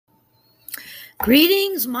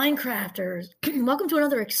Greetings, Minecrafters. Welcome to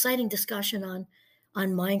another exciting discussion on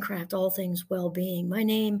Minecraft, all things well-being. My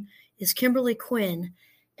name is Kimberly Quinn,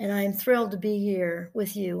 and I'm thrilled to be here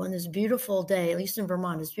with you on this beautiful day, at least in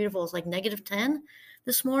Vermont. It's beautiful. It's like -10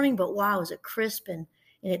 this morning, but wow, is it crisp and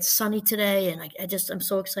it's sunny today. And I'm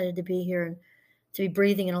so excited to be here and to be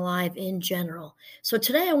breathing and alive in general. So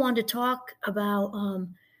today I wanted to talk about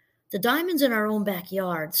the diamonds in our own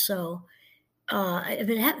backyard. So I've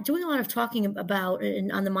been doing a lot of talking about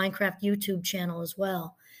on the Minecraft YouTube channel as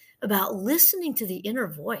well about listening to the inner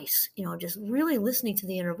voice, just really listening to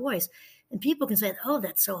the inner voice. And people can say, oh,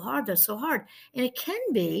 that's so hard. That's so hard. And it can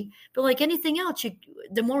be, but like anything else,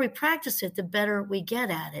 the more we practice it, the better we get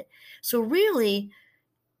at it. So really,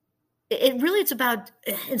 it's about,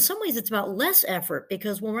 in some ways, it's about less effort,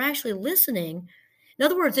 because when we're actually listening, in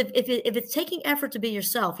other words, if it's taking effort to be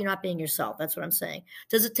yourself, you're not being yourself. That's what I'm saying.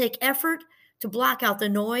 Does it take effort to block out the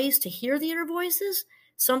noise, to hear the inner voices?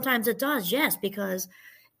 Sometimes it does, yes, because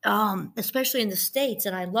especially in the States,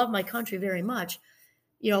 and I love my country very much,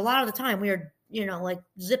 a lot of the time we are, like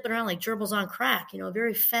zipping around like gerbils on crack, a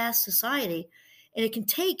very fast society. And it can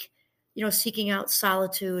take, seeking out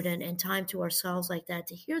solitude and time to ourselves like that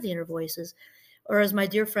to hear the inner voices, or as my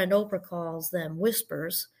dear friend Oprah calls them,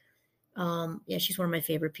 whispers. Yeah, she's one of my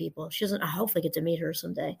favorite people. I hopefully get to meet her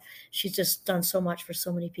someday. She's just done so much for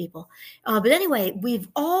so many people. But anyway, we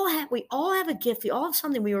all have a gift. We all have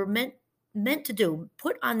something we were meant to do,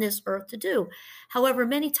 put on this earth to do. However,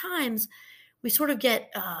 many times we sort of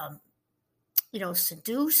get,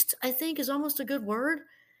 seduced, I think is almost a good word,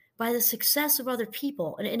 by the success of other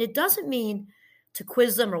people. And it doesn't mean to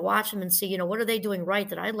quiz them or watch them and see, what are they doing right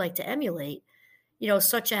that I'd like to emulate?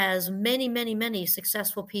 Such as many, many, many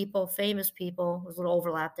successful people, famous people, there's a little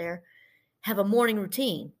overlap there, have a morning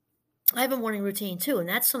routine. I have a morning routine too. And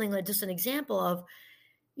that's something like just an example of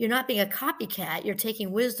you're not being a copycat. You're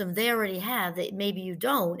taking wisdom they already have that maybe you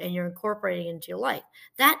don't, and you're incorporating it into your life.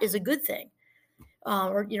 That is a good thing.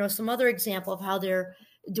 Or, some other example of how they're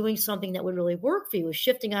doing something that would really work for you is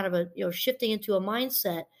shifting shifting into a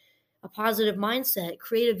mindset, a positive mindset,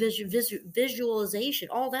 creative visualization,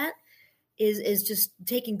 all that is just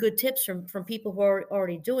taking good tips from people who are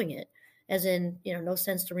already doing it, as in, no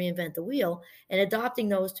sense to reinvent the wheel, and adopting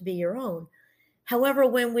those to be your own. However,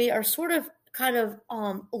 when we are sort of kind of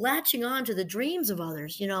latching on to the dreams of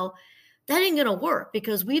others, that ain't going to work,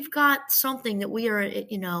 because we've got something that we are,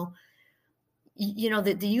 that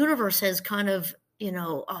the universe has kind of,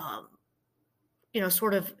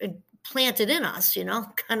 sort of planted in us,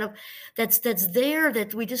 kind of that's there,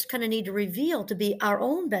 that we just kind of need to reveal to be our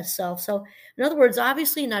own best self. So in other words,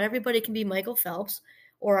 obviously not everybody can be Michael Phelps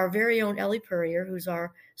or our very own Ellie Purrier, who's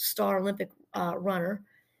our star Olympic runner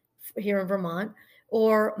here in Vermont,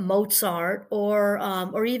 or Mozart,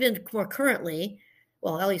 or even more currently,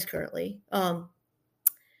 well, Ellie's currently,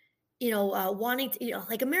 wanting to,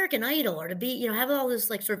 like American Idol, or to be, have all this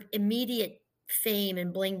like sort of immediate fame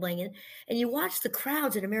and bling bling, and you watch the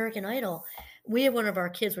crowds at American Idol. We had one of our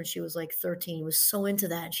kids when she was like 13 was so into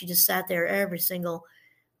that, and she just sat there every single,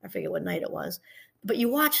 I forget what night it was, but you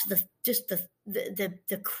watch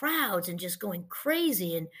the crowds and just going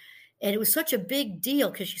crazy, and it was such a big deal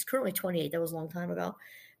because she's currently 28. That was a long time ago.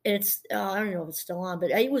 It's I don't know if it's still on,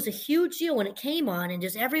 but it was a huge deal when it came on, and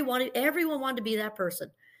just everyone wanted to be that person,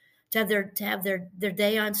 to have their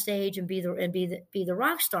day on stage and be the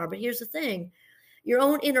rock star. But here's the thing: your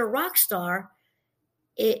own inner rock star,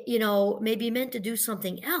 may be meant to do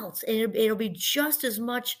something else, and it'll be just as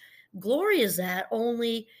much glory as that,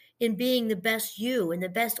 only in being the best you, and the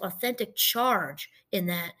best authentic charge in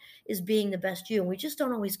that is being the best you. And we just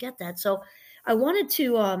don't always get that. So I wanted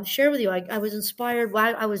to share with you. I was inspired.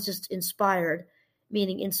 Well, I was just inspired,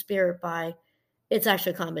 meaning in spirit by. It's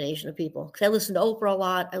actually a combination of people, because I listen to Oprah a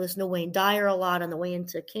lot. I listen to Wayne Dyer a lot on the way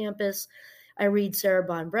into campus. I read Sarah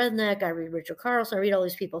Bond Brednick. I read Richard Carlson. I read all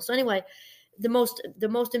these people. So anyway, the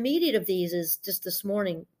most immediate of these is just this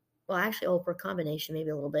morning. Well, actually, Oprah combination, maybe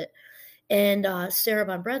a little bit, and Sarah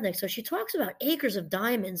Bond Brednick. So she talks about acres of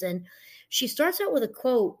diamonds, and she starts out with a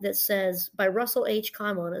quote that says, by Russell H.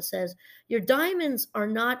 Conwell, and it says, "Your diamonds are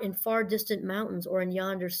not in far distant mountains or in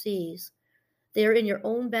yonder seas. They are in your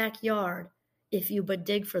own backyard, if you but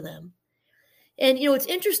dig for them." And, it's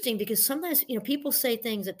interesting because sometimes, people say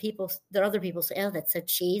things that other people say, oh, that's so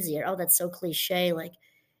cheesy, or, oh, that's so cliche. Like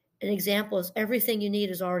an example is everything you need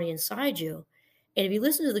is already inside you. And if you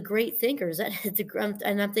listen to the great thinkers,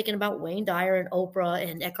 and I'm thinking about Wayne Dyer and Oprah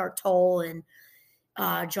and Eckhart Tolle and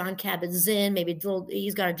John Kabat-Zinn, maybe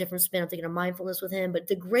he's got a different spin. I'm thinking of mindfulness with him, but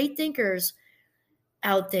the great thinkers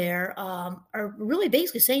out there are really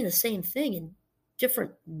basically saying the same thing in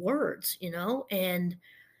different words, and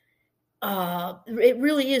it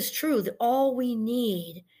really is true that all we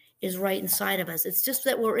need is right inside of us. It's just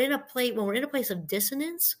that when we're in a place of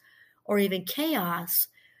dissonance or even chaos,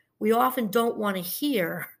 we often don't want to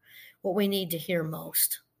hear what we need to hear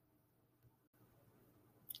most.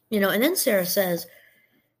 And then Sarah says,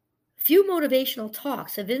 few motivational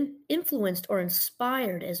talks have influenced or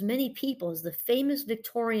inspired as many people as the famous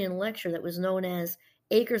Victorian lecture that was known as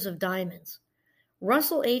Acres of Diamonds.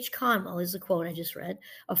 Russell H. Conwell is the quote I just read,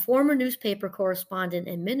 a former newspaper correspondent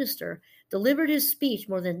and minister, delivered his speech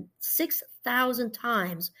more than 6,000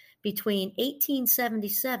 times between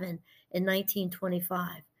 1877 and 1925.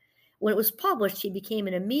 When it was published, he became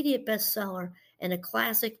an immediate bestseller and a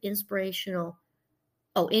classic inspirational,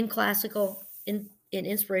 in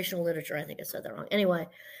inspirational literature. I think I said that wrong. Anyway,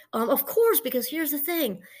 of course, because here's the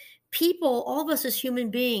thing. People, all of us as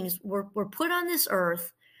human beings, were put on this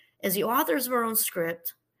earth as the authors of our own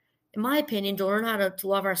script, in my opinion, to learn how to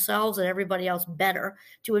love ourselves and everybody else better,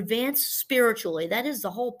 to advance spiritually. That is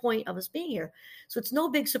the whole point of us being here. So it's no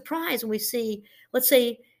big surprise when we see, let's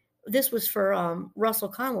say this was for Russell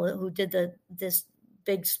Conwell, who did this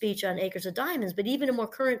big speech on Acres of Diamonds, but even in more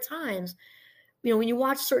current times, when you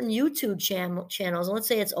watch certain YouTube channels, and let's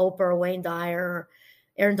say it's Oprah or Wayne Dyer or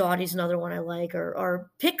Aaron Doughty's another one I like,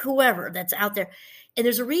 or pick whoever that's out there. And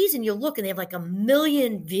there's a reason you look and they have like 1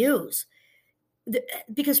 million views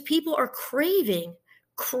because people are craving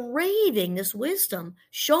this wisdom.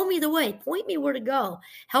 Show me the way, point me where to go,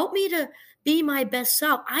 help me to be my best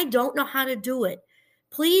self. I don't know how to do it.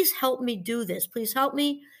 Please help me do this. Please help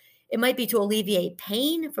me. It might be to alleviate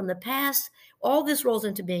pain from the past. All this rolls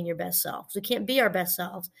into being your best self. So we can't be our best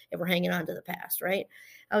selves if we're hanging on to the past, right?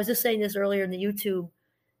 I was just saying this earlier in the YouTube,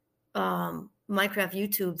 Minecraft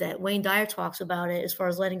YouTube, that Wayne Dyer talks about it as far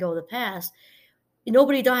as letting go of the past.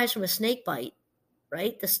 Nobody dies from a snake bite,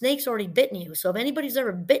 right? The snake's already bitten you. So if anybody's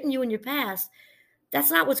ever bitten you in your past,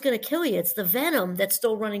 that's not what's going to kill you. It's the venom that's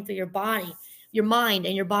still running through your body, your mind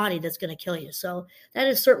and your body that's going to kill you. So that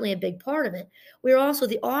is certainly a big part of it. We are also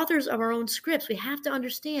the authors of our own scripts. We have to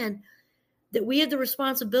understand that we have the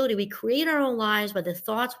responsibility. We create our own lives by the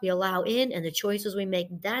thoughts we allow in and the choices we make.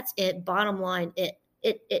 That's it. Bottom line, it.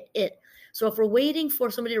 So if we're waiting for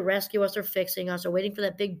somebody to rescue us or fixing us or waiting for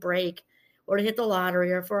that big break or to hit the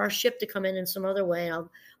lottery or for our ship to come in some other way,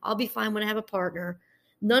 I'll be fine when I have a partner.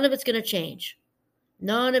 None of it's going to change.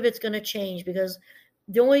 None of it's going to change because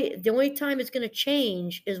the only time it's going to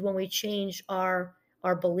change is when we change our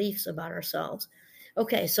beliefs about ourselves.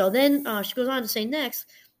 Okay, so then she goes on to say next,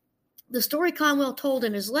 the story Conwell told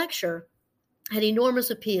in his lecture had enormous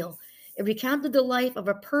appeal. It recounted the life of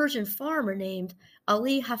a Persian farmer named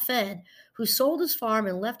Ali Hafed, who sold his farm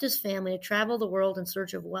and left his family to travel the world in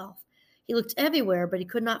search of wealth. He looked everywhere, but he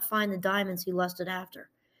could not find the diamonds he lusted after.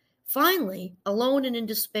 Finally, alone and in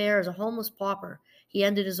despair as a homeless pauper, he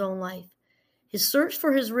ended his own life. His search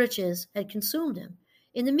for his riches had consumed him.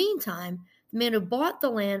 In the meantime, the man who bought the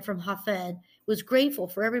land from Hafed was grateful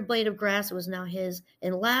for every blade of grass that was now his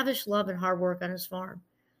and lavished love and hard work on his farm.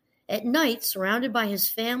 At night, surrounded by his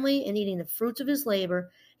family and eating the fruits of his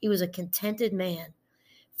labor, he was a contented man.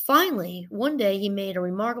 Finally, one day he made a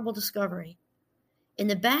remarkable discovery. In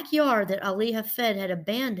the backyard that Ali Hafed had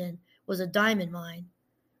abandoned was a diamond mine,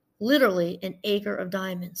 literally an acre of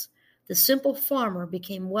diamonds. The simple farmer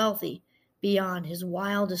became wealthy beyond his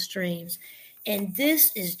wildest dreams. And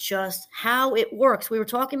this is just how it works. We were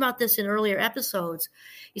talking about this in earlier episodes.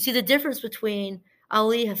 You see the difference between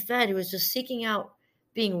Ali Hafed, who was just seeking out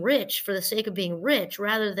being rich for the sake of being rich,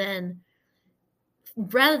 rather than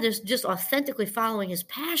just authentically following his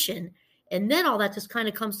passion. And then all that just kind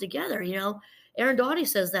of comes together. Aaron Doughty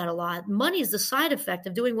says that a lot. Money is the side effect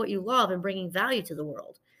of doing what you love and bringing value to the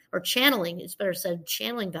world, or channeling, it's better said,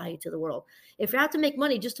 channeling value to the world. If you're out to make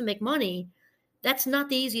money just to make money, that's not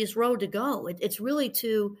the easiest road to go. It's really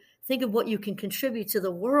to think of what you can contribute to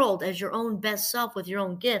the world as your own best self with your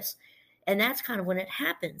own gifts. And that's kind of when it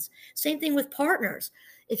happens. Same thing with partners.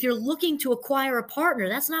 If you're looking to acquire a partner,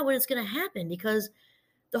 that's not when it's going to happen, because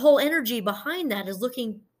the whole energy behind that is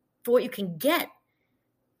looking for what you can get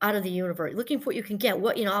out of the universe, looking for what you can get.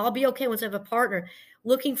 I'll be okay once I have a partner,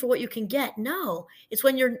 looking for what you can get. No, it's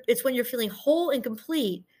when you're feeling whole and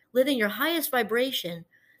complete, living your highest vibration,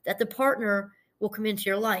 that the partner will come into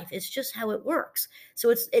your life. It's just how it works.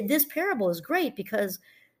 So this parable is great because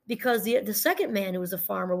the second man, who was a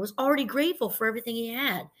farmer, was already grateful for everything he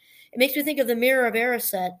had. It makes me think of the Mirror of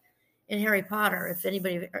Erised in Harry Potter. If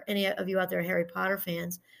any of you out there are Harry Potter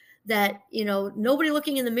fans, that nobody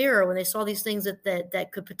looking in the mirror when they saw these things that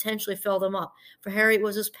could potentially fill them up. For Harry, it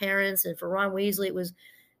was his parents, and for Ron Weasley, it was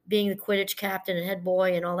being the Quidditch captain and head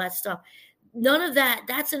boy and all that stuff. None of that.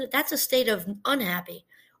 That's a state of unhappy.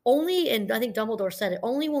 Only, and I think Dumbledore said it,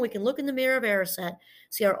 only when we can look in the mirror of Erised,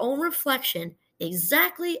 see our own reflection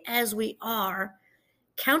exactly as we are,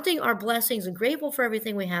 counting our blessings and grateful for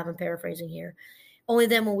everything we have, I'm paraphrasing here, only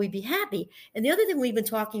then will we be happy. And the other thing we've been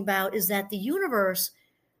talking about is that the universe,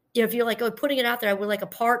 if you're like, oh, putting it out there, I would like a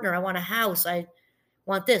partner, I want a house, I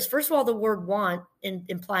want this. First of all, the word want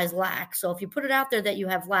implies lack. So if you put it out there that you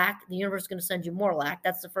have lack, the universe is going to send you more lack.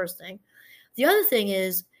 That's the first thing. The other thing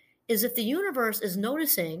is if the universe is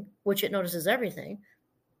noticing, which it notices everything,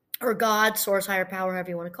 or God, source, higher power,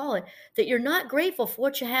 however you want to call it, that you're not grateful for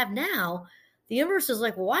what you have now, the universe is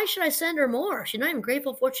like, well, why should I send her more? She's not even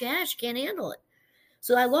grateful for what she has. She can't handle it.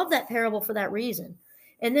 So I love that parable for that reason.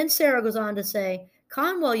 And then Sarah goes on to say,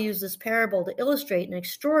 Conwell used this parable to illustrate an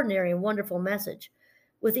extraordinary and wonderful message.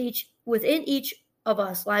 Within each of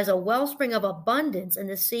us lies a wellspring of abundance and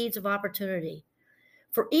the seeds of opportunity.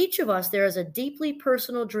 For each of us, there is a deeply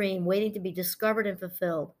personal dream waiting to be discovered and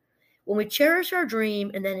fulfilled. When we cherish our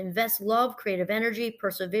dream and then invest love, creative energy,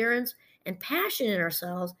 perseverance, and passion in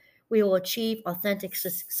ourselves, we will achieve authentic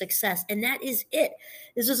success. And that is it.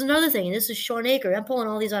 This is another thing, and this is Shawn Achor. I'm pulling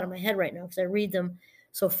all these out of my head right now because I read them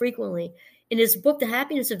so frequently. In his book, The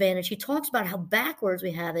Happiness Advantage, he talks about how backwards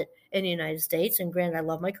we have it in the United States. And granted, I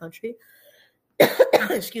love my country.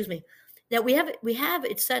 Excuse me. That we have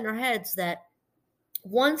it set in our heads that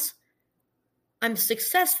once I'm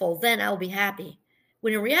successful, then I'll be happy.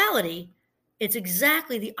 When in reality, it's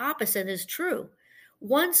exactly the opposite is true.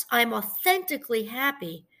 Once I'm authentically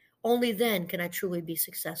happy, only then can I truly be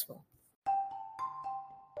successful.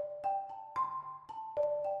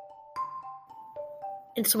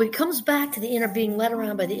 And so it comes back to the inner, being led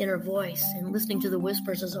around by the inner voice and listening to the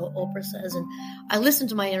whispers, as Oprah says. And I listen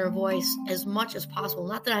to my inner voice as much as possible.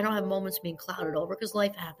 Not that I don't have moments being clouded over, because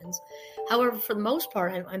life happens. However, for the most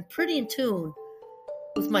part, I'm pretty in tune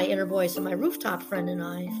with my inner voice. And my rooftop friend and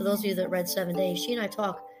I, for those of you that read 7 Days, she and I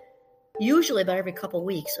talk usually about every couple of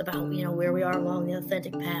weeks about, where we are along the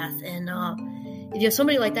authentic path. And if you have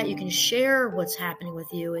somebody like that, you can share what's happening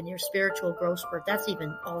with you and your spiritual growth spurt. That's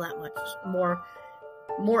even all that much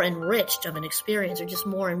more enriched of an experience, or just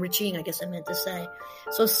more enriching, I guess I meant to say.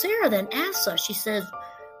 So Sarah then asks us, she says,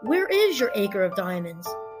 where is your acre of diamonds?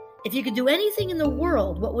 If you could do anything in the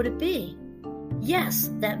world, what would it be? Yes,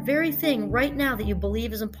 that very thing right now that you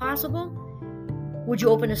believe is impossible. Would you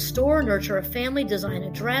open a store, nurture a family, design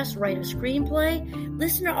a dress, write a screenplay?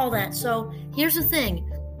 Listen to all that. So here's the thing.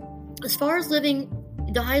 As far as living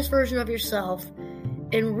the highest version of yourself,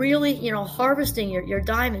 and really, harvesting your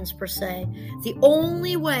diamonds per se, the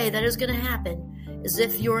only way that is going to happen is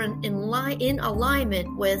if you're in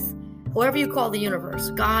alignment with whoever you call the universe,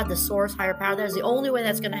 God, the source, higher power. That is the only way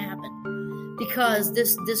that's going to happen, because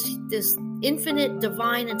this infinite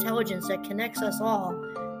divine intelligence that connects us all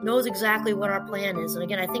knows exactly what our plan is. And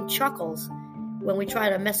again, I think chuckles when we try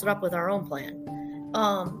to mess it up with our own plan.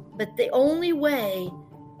 But the only way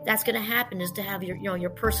that's going to happen is to have your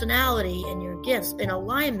personality and your gifts in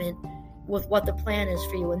alignment with what the plan is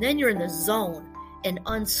for you. And then you're in the zone and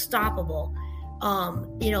unstoppable,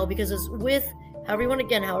 because it's with however you want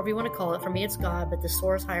to call it. For me, it's God, but the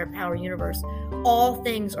source, higher power, universe, all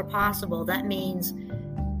things are possible. That means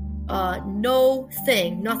no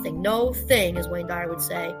thing, as Wayne Dyer would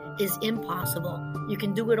say, is impossible. You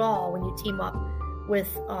can do it all when you team up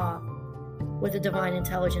with the divine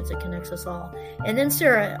intelligence that connects us all. And then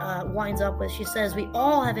Sarah winds up with, she says, we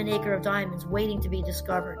all have an acre of diamonds waiting to be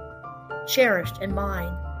discovered, cherished, and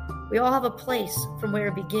mined. We all have a place from where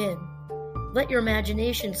to begin. Let your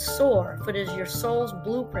imagination soar, for it is your soul's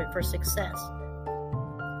blueprint for success.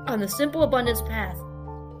 On the simple abundance path,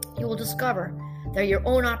 you will discover that your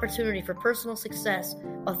own opportunity for personal success,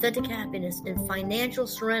 authentic happiness, and financial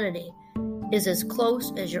serenity is as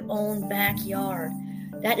close as your own backyard.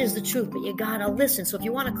 That is the truth, but you gotta listen. So if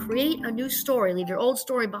you want to create a new story, leave your old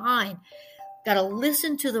story behind, gotta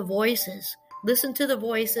listen to the voices. Listen to the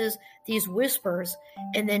voices, these whispers,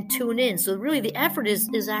 and then tune in. So really the effort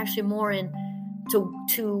is actually more in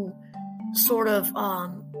to sort of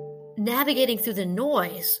navigating through the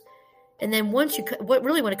noise. And then when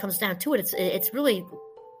it comes down to it, it's really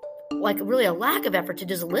like really a lack of effort to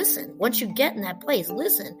just listen. Once you get in that place,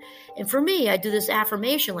 listen. And for me, I do this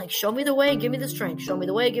affirmation, like, show me the way, give me the strength. Show me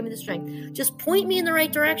the way, give me the strength. Just point me in the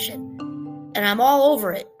right direction. And I'm all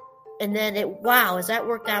over it. And then has that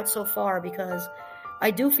worked out so far? Because I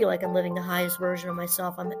do feel like I'm living the highest version of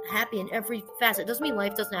myself. I'm happy in every facet. It doesn't mean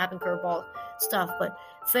life doesn't happen, curveball stuff, but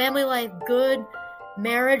family life, good.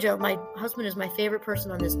 Marriage, my husband is my favorite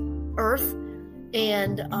person on this earth.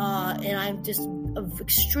 And I'm just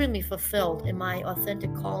extremely fulfilled in my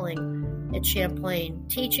authentic calling at Champlain,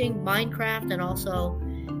 teaching Mindcraft and also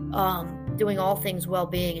doing all things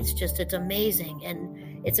well-being. It's amazing.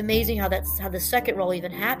 And it's amazing how the second role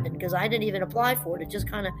even happened, because I didn't even apply for it. It just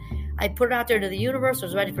kind of, I put it out there to the universe. I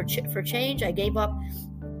was ready for change. I gave up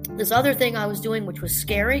this other thing I was doing, which was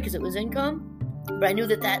scary because it was income, but I knew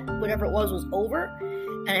that whatever it was over.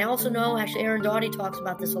 And I also know, actually, Aaron Doughty talks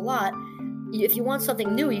about this a lot. If you want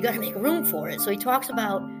something new, you got to make room for it. So he talks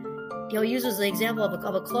about, he uses the example of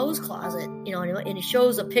a clothes closet, and he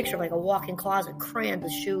shows a picture of like a walk-in closet crammed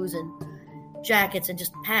with shoes and jackets and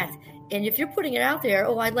just packed. And if you're putting it out there,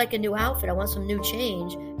 I'd like a new outfit, I want some new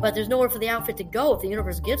change, but there's nowhere for the outfit to go. If the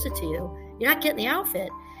universe gives it to you, you're not getting the outfit.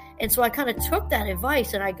 And so I kind of took that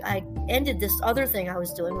advice and I ended this other thing I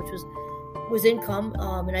was doing, which was income,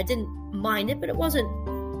 and I didn't mind it, but it wasn't,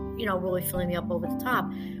 really filling me up over the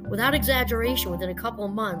top. Without exaggeration, within a couple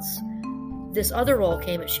of months, this other role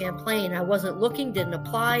came at Champlain. I wasn't looking, didn't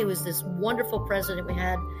apply. It was this wonderful president we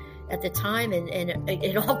had at the time, and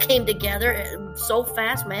it all came together so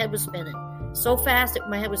fast. My head was spinning so fast.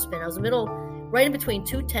 My head was spinning. I was right in between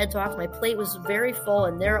two TED Talks. My plate was very full,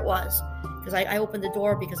 and there it was, because I opened the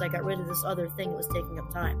door because I got rid of this other thing that was taking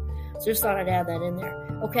up time. So just thought I'd add that in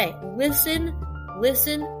there. Okay, listen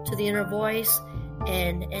to the inner voice,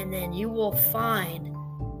 and then you will find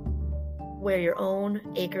where your own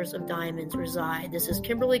acres of diamonds reside. This is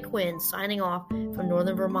Kimberly Quinn signing off from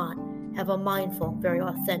Northern Vermont. Have a mindful, very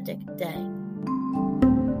authentic day.